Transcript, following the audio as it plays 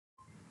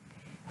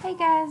Hey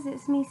guys,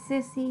 it's me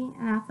Sissy,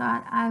 and I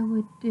thought I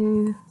would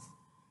do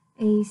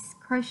a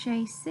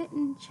crochet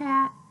sit-in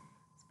chat.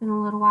 It's been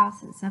a little while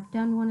since I've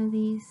done one of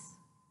these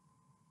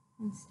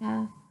and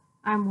stuff.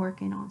 I'm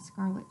working on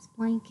Scarlett's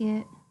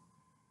blanket.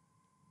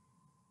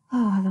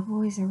 Oh, the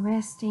boys are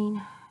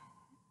resting.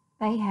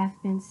 They have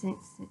been sick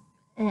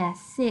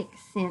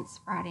since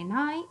Friday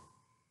night.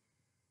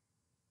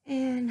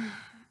 And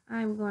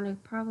I'm going to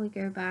probably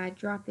go by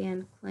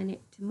drop-in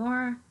clinic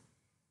tomorrow,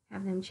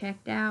 have them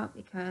checked out,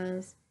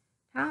 because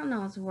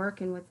Tylenol's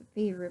working with the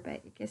fever, but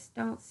it just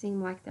don't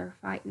seem like they're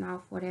fighting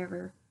off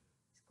whatever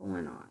is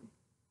going on.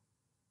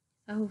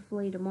 So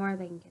hopefully tomorrow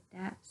they can get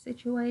that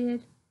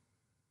situated.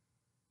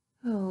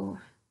 Oh,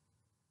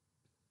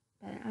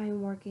 but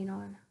I'm working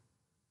on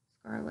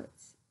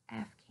Scarlett's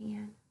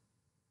afghan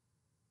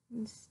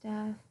and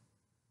stuff.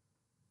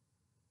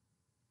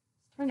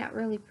 It's turned out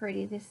really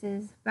pretty. This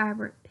is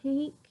vibrant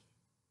pink,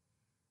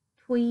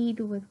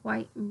 tweed with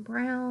white and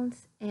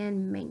browns,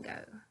 and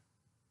mango.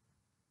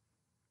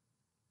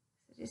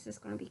 This is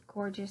going to be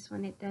gorgeous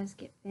when it does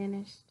get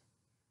finished.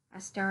 I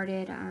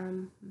started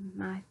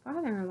my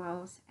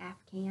father-in-law's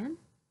afghan.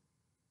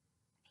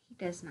 He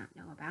does not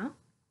know about.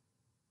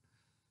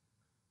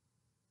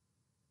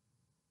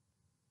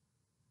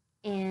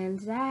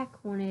 And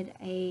Zach wanted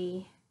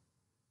a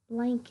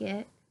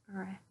blanket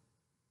or a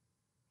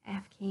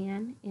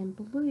afghan in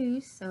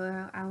blues,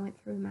 so I went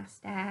through my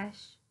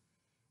stash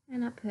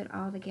and I put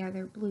all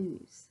together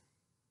blues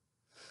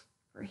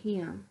for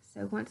him.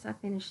 So once I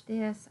finish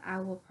this, I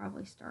will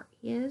probably start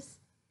his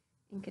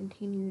and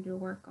continue to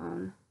work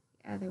on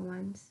the other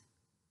ones.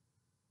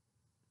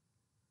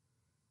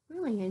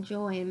 Really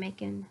enjoying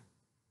making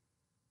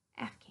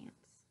afghans.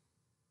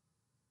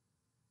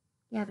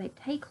 Yeah, they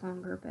take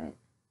longer, but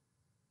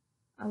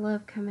I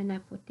love coming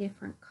up with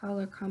different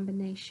color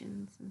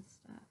combinations and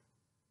stuff.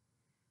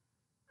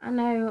 I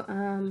know,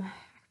 I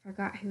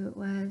forgot who it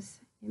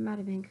was. It might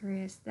have been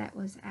Chris that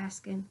was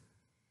asking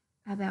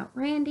about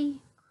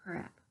Randy.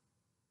 Crap.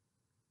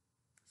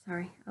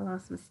 Sorry, I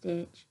lost my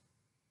stitch.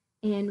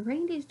 And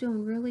Randy's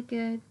doing really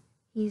good.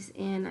 He's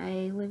in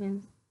a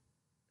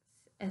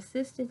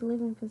assisted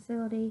living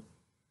facility,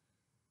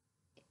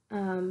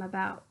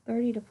 about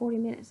 30 to 40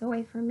 minutes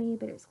away from me,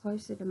 but it's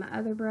closer to my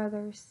other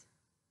brothers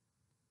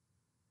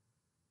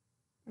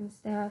and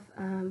stuff.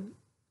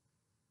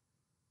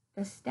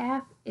 The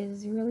staff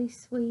is really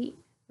sweet.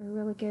 They're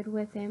really good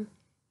with him.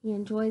 He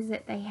enjoys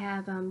it. They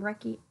have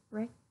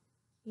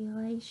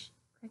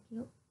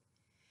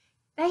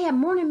they have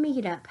morning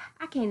meetup.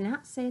 I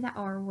cannot say the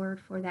R word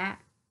for that.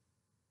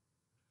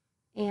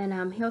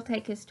 And he'll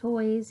take his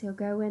toys. He'll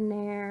go in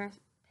there,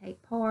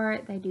 take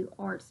part. They do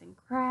arts and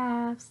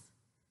crafts.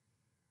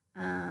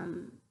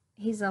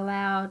 He's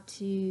allowed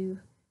to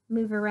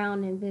move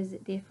around and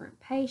visit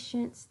different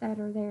patients that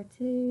are there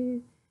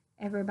too.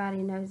 Everybody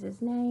knows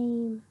his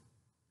name.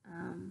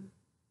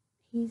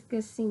 He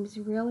just seems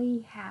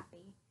really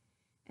happy.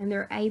 And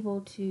they're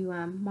able to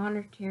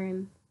monitor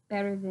him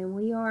better than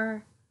we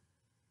are.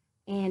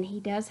 And he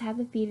does have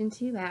the feeding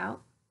tube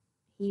out.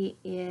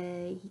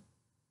 It's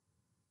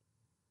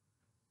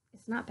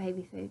not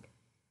baby food.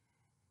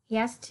 He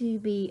has to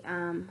be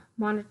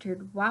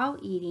monitored while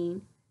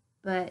eating,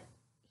 but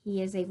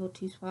he is able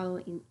to swallow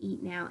and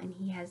eat now, and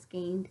he has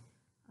gained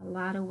a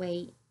lot of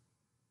weight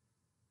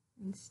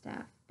and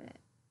stuff, but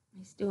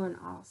he's doing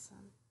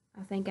awesome.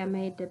 I think I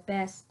made the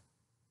best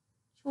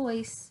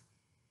choice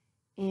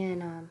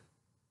in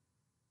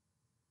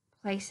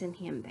placing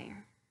him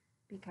there,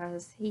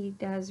 because he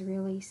does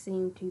really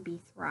seem to be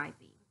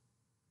thriving,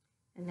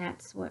 and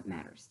that's what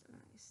matters the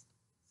most.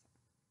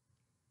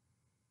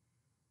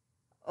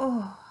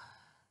 Oh,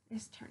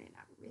 it's turning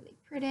out really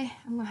pretty.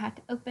 I'm gonna have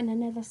to open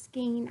another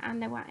skein. I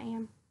know I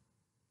am.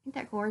 Ain't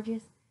that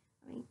gorgeous?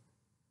 I mean,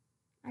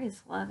 I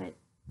just love it.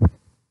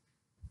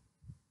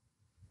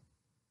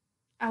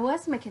 I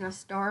was making a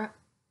star.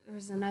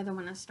 There's another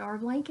one, a star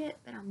blanket,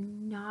 but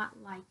I'm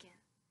not liking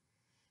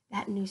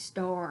that new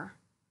star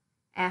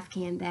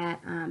afghan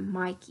that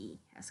Mikey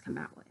has come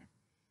out with.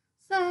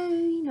 So,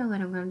 you know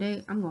what I'm going to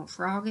do? I'm going to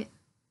frog it.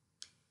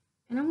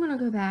 And I'm going to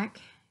go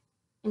back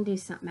and do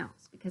something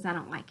else, because I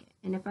don't like it.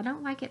 And if I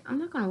don't like it, I'm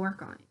not going to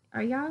work on it.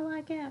 Are y'all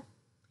like that?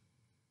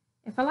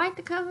 If I like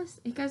the colors,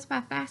 it goes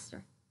by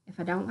faster. If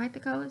I don't like the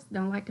colors,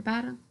 don't like the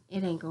pattern,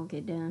 it ain't going to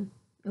get done.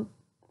 Nope.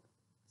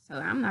 So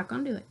I'm not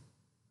going to do it.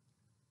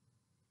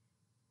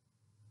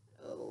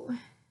 Oh.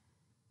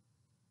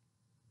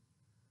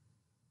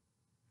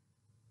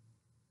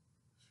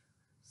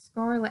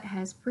 Scarlett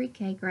has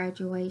pre-K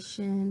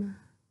graduation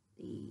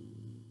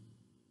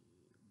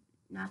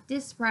not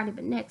this Friday,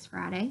 but next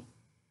Friday.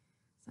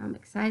 So I'm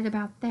excited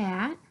about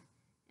that.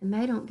 And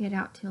they don't get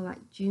out till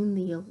like June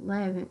the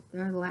 11th.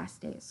 They're the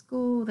last day of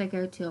school. They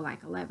go till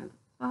like 11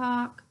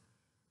 o'clock.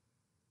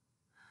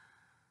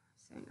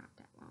 So not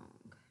that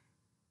long.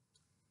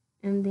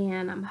 And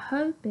then I'm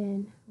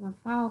hoping when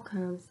fall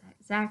comes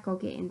that Zach will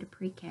get into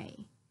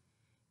pre-K.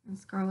 And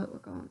Scarlett will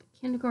go into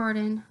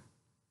kindergarten.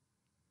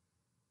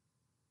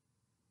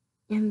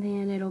 And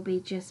then it'll be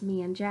just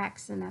me and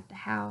Jackson at the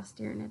house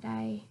during the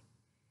day.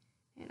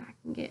 And I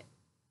can get,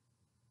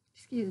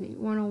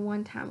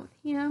 one-on-one time with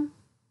him.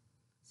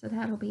 So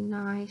that'll be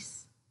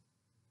nice.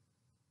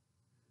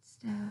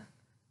 Stuff.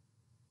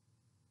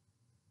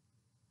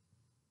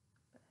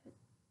 But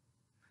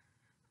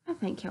I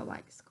think he'll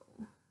like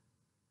school.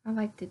 I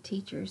like the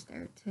teachers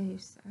there too.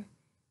 So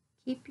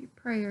keep your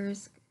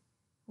prayers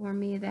for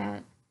me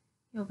that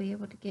he'll be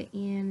able to get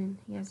in and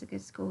he has a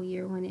good school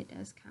year when it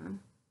does come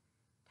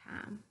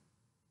time.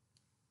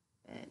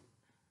 But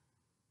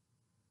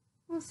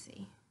we'll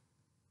see.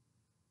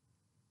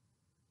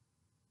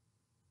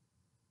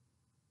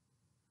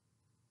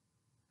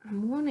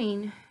 I'm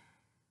wanting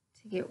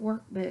to get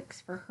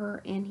workbooks for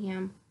her and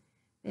him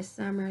this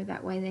summer.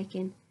 That way they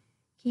can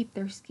keep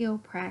their skill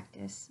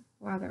practice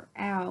while they're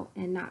out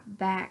and not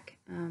backtrack.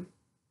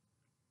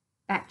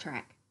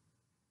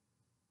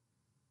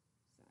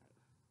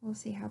 So we'll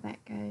see how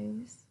that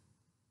goes.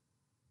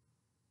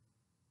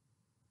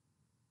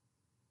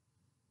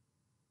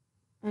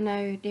 I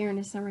know during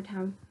the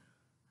summertime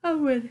I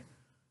would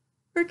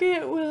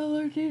forget what I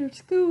learned in a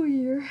school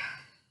year.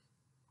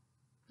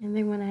 And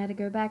then when I had to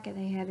go back,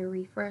 they had to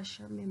refresh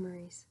our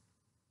memories.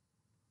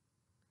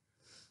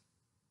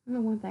 I know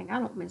one thing, I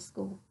don't miss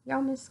school.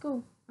 Y'all miss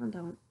school? I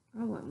don't.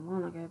 I wouldn't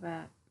want to go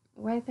back.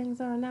 The way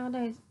things are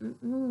nowadays,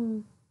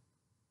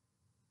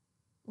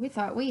 we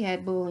thought we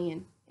had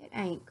bullying. It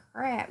ain't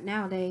crap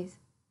nowadays.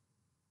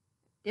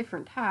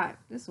 Different type.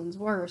 This one's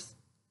worse.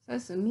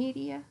 Social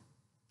media,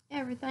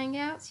 everything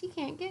else, you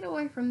can't get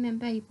away from them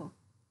people.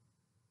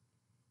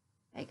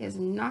 They just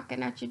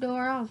knocking at your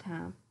door all the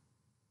time.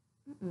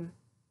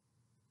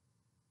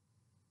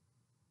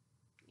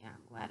 Yeah,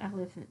 I'm glad I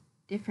live in a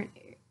different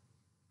area.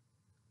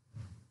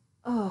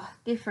 Oh,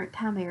 different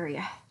time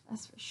area,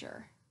 that's for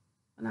sure.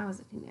 When I was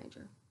a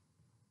teenager.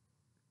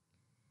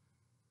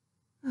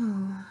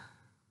 Oh,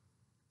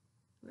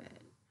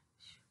 but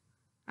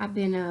I've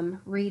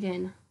been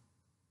reading,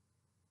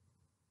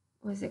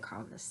 what is it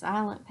called? The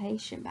Silent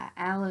Patient by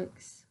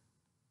Alex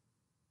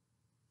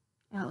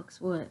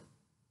what?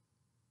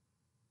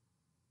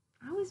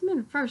 I always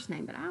meant the first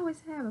name, but I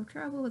always have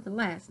trouble with the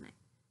last name.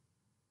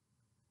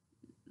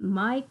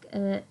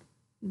 Mic-Aeelides.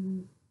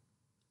 And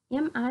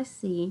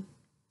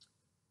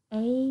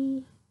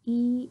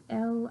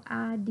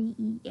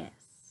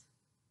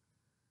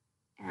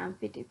I'm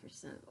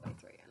 50% of the way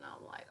through, and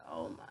I'm like,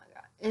 oh my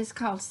god. It's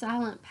called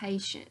Silent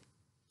Patient.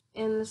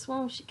 And this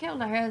woman, she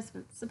killed her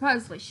husband.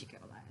 Supposedly she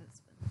killed her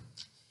husband.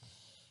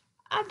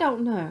 I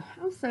don't know.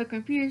 I'm so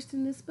confused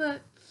in this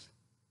book.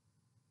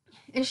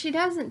 And she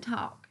doesn't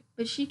talk,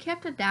 but she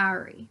kept a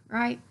diary,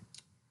 right?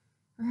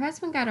 Her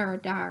husband got her a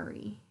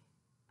diary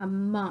a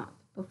month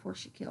before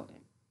she killed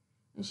him.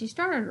 And she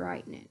started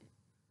writing it.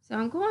 So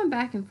I'm going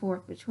back and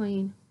forth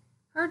between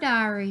her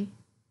diary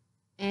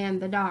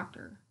and the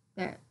doctor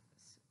that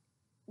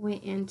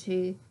went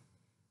into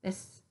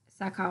this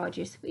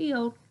psychologist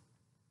field,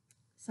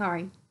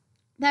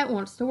 that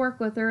wants to work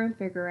with her and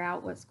figure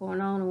out what's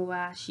going on and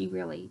why she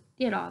really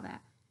did all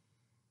that.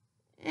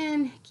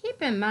 And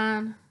keep in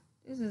mind,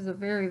 this is a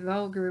very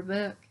vulgar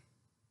book.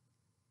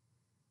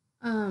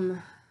 I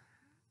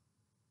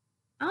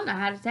don't know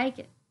how to take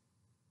it.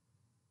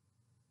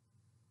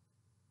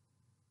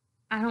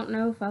 I don't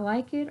know if I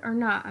like it or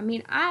not. I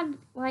mean, I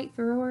like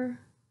thriller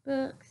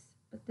books,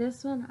 but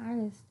this one,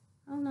 I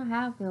don't know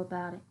how I feel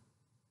about it.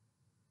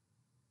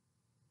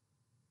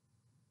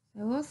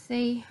 So we'll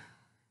see.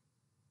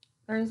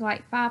 There's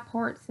like 5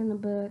 parts in the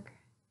book.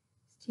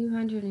 It's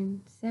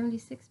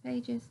 276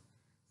 pages.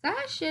 So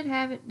I should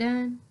have it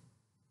done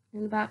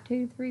in about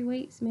 2-3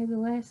 weeks, maybe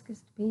less, because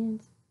it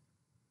depends.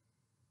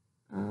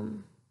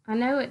 I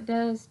know it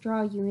does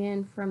draw you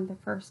in from the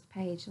first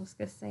page. Let's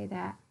just say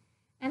that.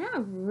 And I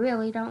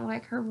really don't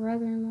like her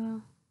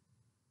brother-in-law.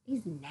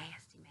 He's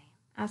nasty, man.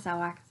 That's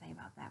all I can say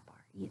about that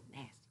part. He's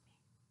nasty,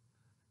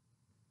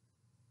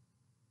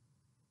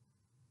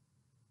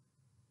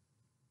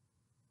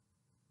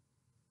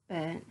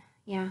 man. But,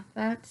 yeah,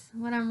 that's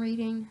what I'm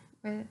reading.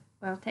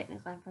 Well,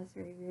 technically, I'm supposed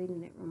to be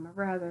reading it with my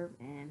brother.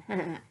 And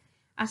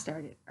I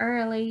started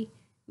early.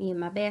 Me and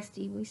my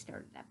bestie, we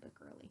started that book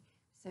early.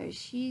 So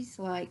she's,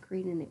 like,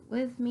 reading it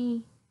with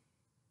me.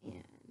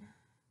 And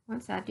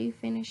once I do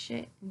finish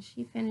it and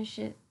she finish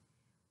it,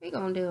 we're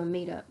going to do a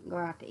meetup and go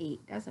out to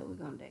eat. That's what we're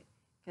going to do.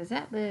 Because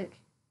that book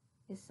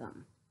is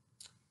something.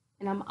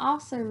 And I'm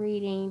also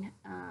reading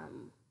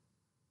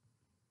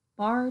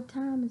Borrowed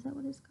Time. Is that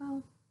what it's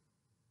called?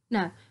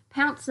 No.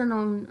 Pouncing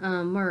on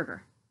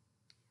Murder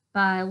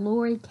by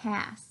Lori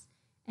Cass.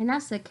 And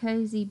that's a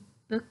cozy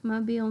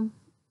bookmobile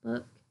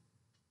book.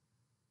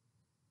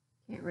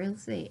 Can't really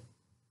see it.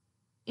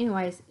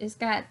 Anyways, it's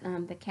got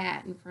the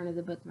cat in front of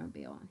the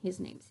bookmobile, and his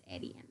name's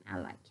Eddie, and I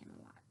like him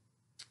a lot.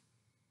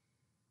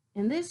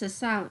 And this is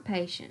Silent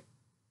Patient.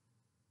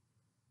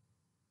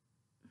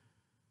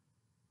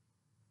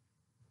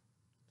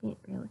 Can't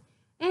really.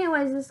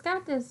 Anyways, it's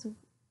got this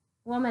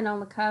woman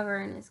on the cover,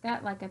 and it's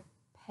got like a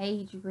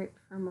page ripped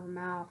from her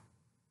mouth.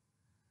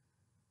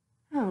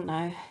 I don't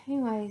know.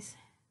 Anyways,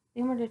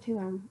 Them are the two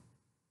I'm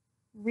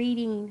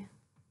reading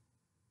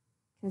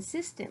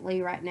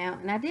consistently right now.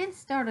 And I did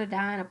start a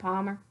Diana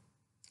Palmer.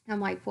 I'm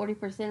like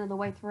 40% of the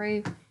way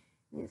through.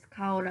 And it's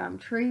called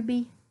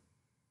Truby.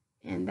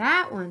 And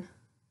that one,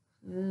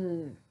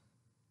 ugh.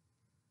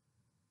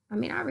 I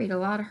mean, I read a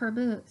lot of her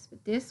books,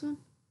 but this one,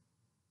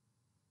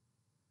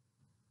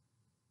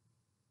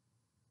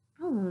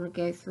 I want to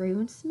go through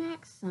and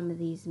smack some of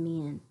these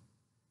men.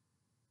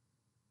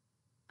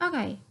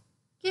 Okay,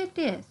 get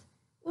this.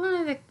 One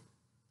of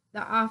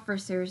the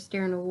officers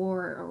during the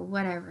war or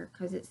whatever,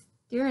 because it's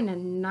during the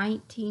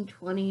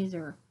 1920s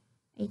or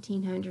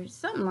 1800s,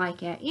 something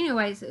like that.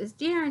 Anyways, it was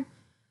during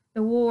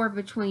the war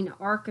between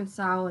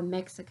Arkansas and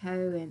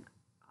Mexico and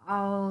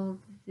all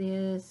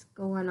this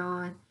going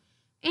on.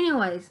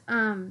 Anyways,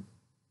 the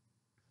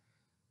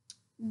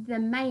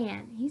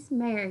man, he's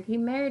married. He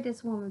married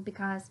this woman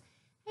because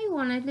he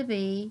wanted to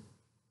be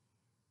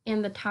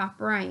in the top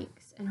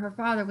ranks, and her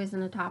father was in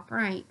the top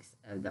ranks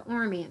of the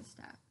army and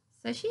stuff.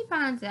 So she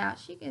finds out,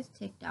 she gets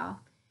ticked off,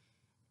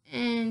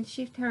 and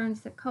she turns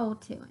the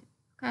cold to him.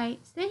 Okay,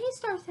 so then he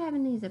starts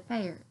having these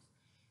affairs,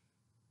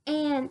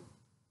 and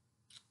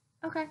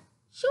okay,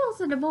 she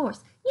wants a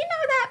divorce. You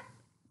know that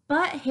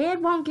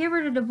butthead won't give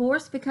her the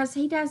divorce because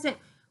he doesn't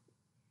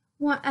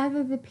want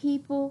other the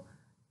people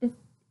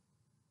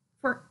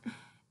to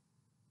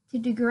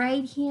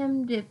degrade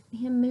him, to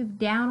him move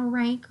down a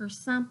rank or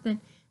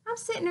something. I'm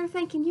sitting there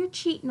thinking, you're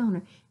cheating on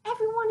her.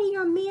 Every one of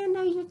your men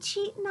know you're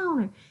cheating on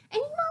her. And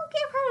you won't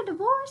give her a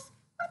divorce?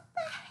 What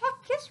the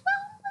heck is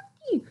wrong with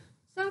you?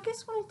 So I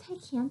just want to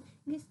take him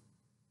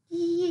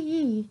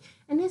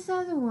and this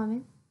other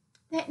woman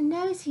that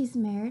knows he's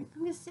married.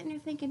 I'm just sitting there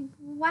thinking,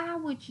 why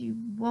would you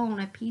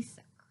want a piece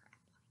of crap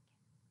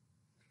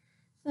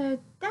like that?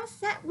 So that's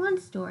that one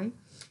story.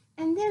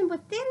 And then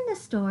within the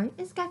story,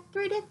 it's got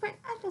 3 different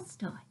other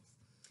stories.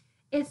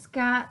 It's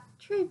got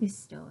Truby's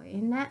story,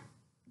 and that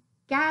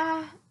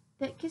guy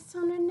that gets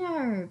on her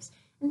nerves.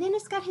 And then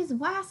it's got his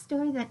wife's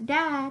story that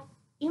died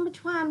in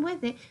between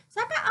with it.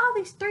 So I got all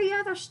these 3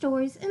 other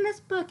stories in this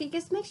book. It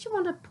just makes you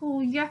want to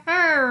pull your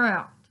hair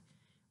out.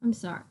 I'm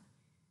sorry.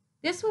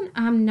 This one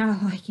I'm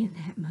not liking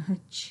that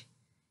much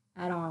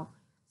at all.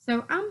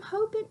 So I'm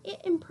hoping it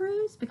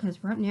improves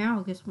because right now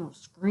I just want to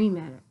scream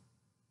at it.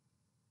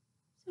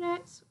 So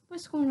that's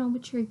what's going on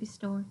with Truby's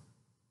story.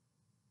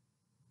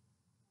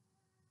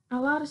 A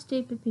lot of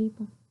stupid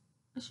people.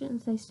 I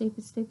shouldn't say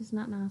stupid. Stupid's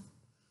not nice.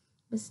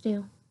 But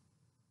still.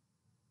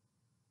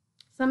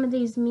 Some of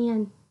these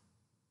men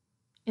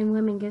and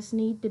women just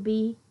need to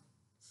be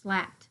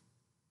slapped.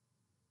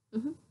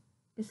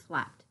 Just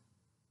slapped.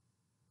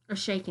 Or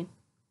shaken.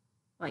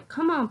 Like,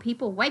 come on,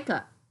 people, wake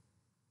up.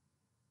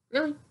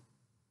 Really?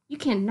 You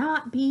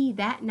cannot be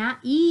that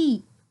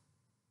naive.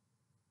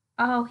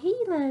 Oh, he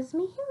loves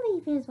me. He'll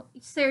leave his...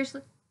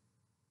 Seriously?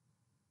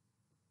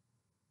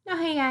 No,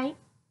 he ain't.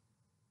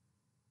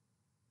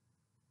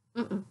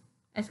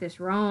 That's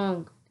just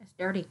wrong. That's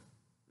dirty.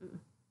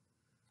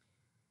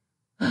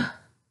 Now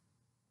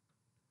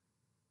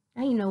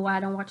you know why I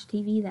don't watch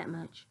TV that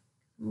much.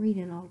 I'm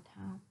reading all the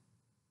time.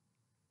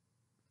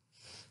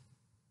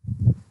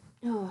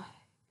 Oh,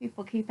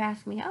 people keep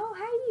asking me, oh,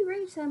 how do you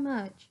read so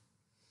much?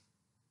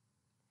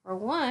 For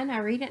one, I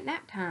read at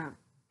nap time.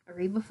 I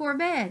read before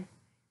bed.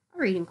 I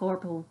read in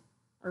carpool.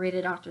 I read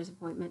at doctor's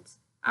appointments.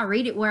 I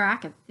read it where I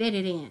can fit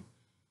it in.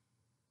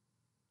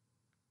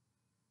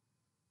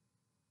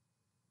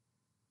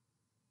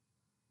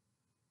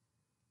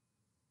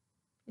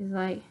 It's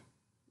like,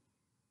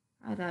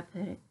 how'd I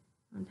put it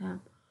one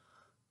time?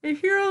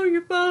 If you're on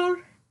your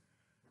phone,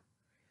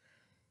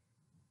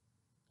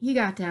 you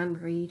got time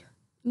to read.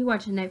 You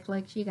watching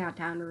Netflix, you got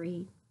time to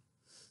read.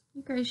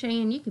 You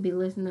crocheting, you could be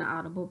listening to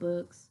Audible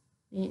books.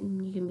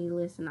 And you can be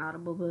listening to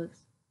Audible books.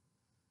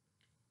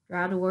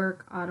 Drive to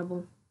work,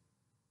 Audible.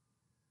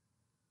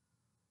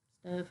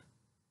 Stuff.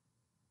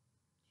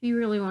 If you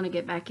really want to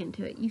get back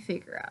into it, you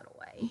figure out a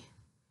way.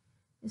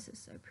 This is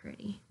so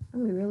pretty.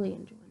 I'm really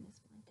enjoying this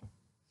blanket.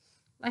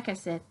 Like I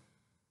said,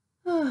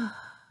 ADD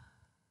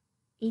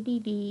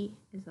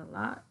is a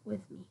lot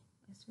with me.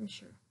 That's for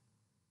sure.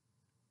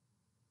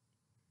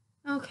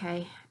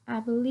 Okay, I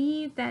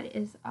believe that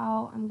is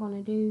all I'm going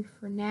to do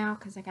for now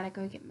because I got to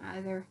go get my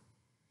other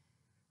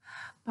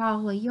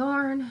ball of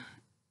yarn.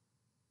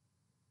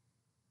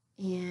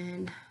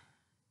 And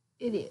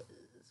it is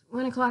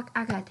 1 o'clock.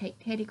 I got to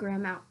take Teddy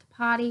Graham out to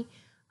potty.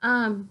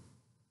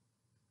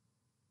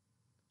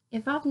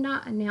 If I've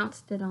not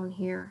announced it on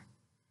here,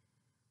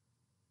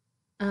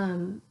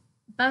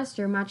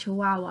 Buster, my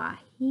Chihuahua,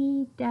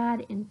 he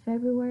died in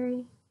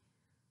February.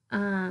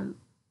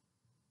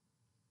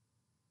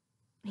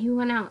 He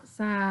went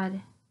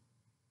outside.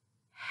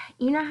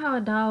 You know how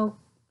a dog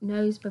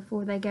knows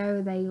before they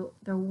go,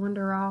 they'll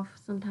wander off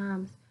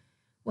sometimes?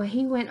 Well,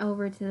 he went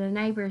over to the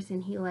neighbors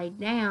and he laid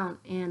down,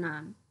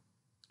 and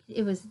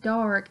it was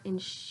dark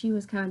and she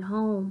was coming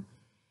home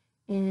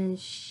and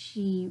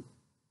she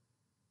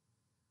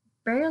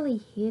barely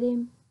hit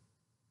him,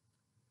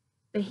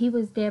 but he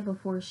was dead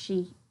before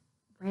she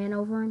ran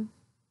over him.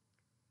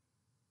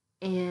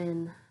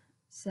 And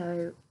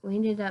So we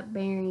ended up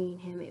burying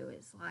him. It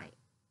was like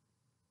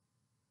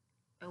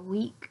a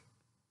week.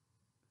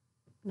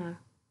 No.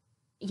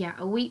 Yeah,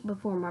 a week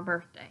before my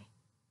birthday.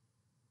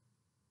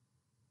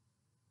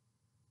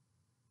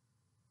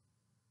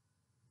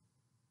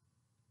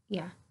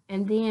 Yeah.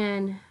 And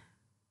then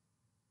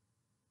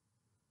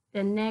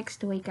the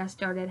next week I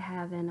started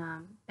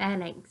having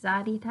bad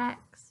anxiety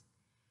attacks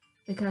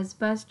because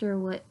Buster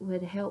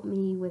would help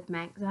me with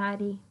my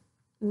anxiety.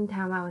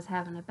 Anytime I was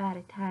having a bad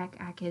attack,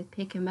 I could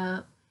pick him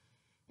up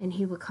and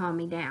he would calm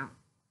me down.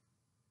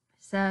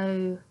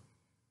 So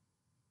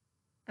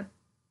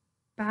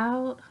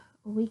about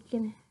a week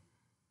and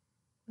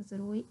was it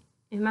a week?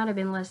 It might have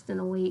been less than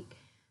a week,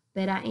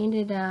 but I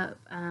ended up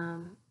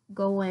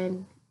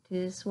going to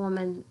this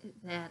woman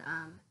that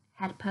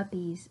had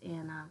puppies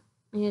and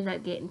ended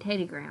up getting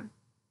Teddy Graham.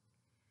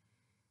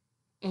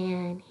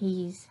 And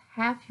he's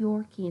half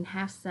Yorkie and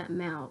half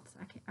something else.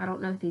 I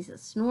don't know if he's a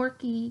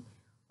Snorky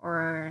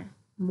or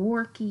a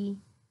Morkie,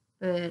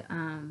 but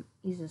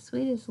he's the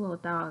sweetest little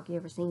dog you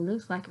ever seen.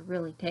 Looks like a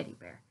really teddy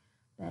bear.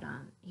 But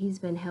he's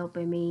been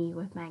helping me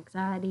with my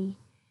anxiety.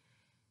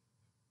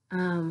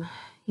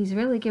 He's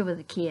really good with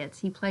the kids.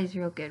 He plays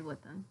real good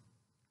with them.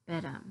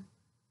 But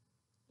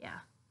yeah,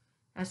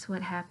 that's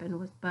what happened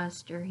with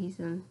Buster. He's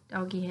in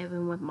doggy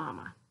heaven with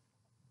Mama.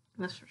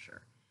 That's for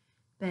sure.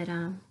 But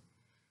I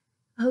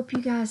hope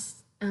you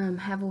guys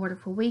have a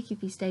wonderful week.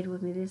 If you stayed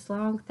with me this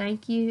long,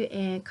 thank you.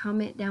 And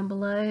comment down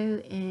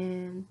below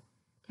and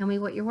tell me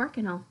what you're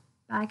working on.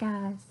 Bye,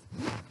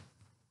 guys.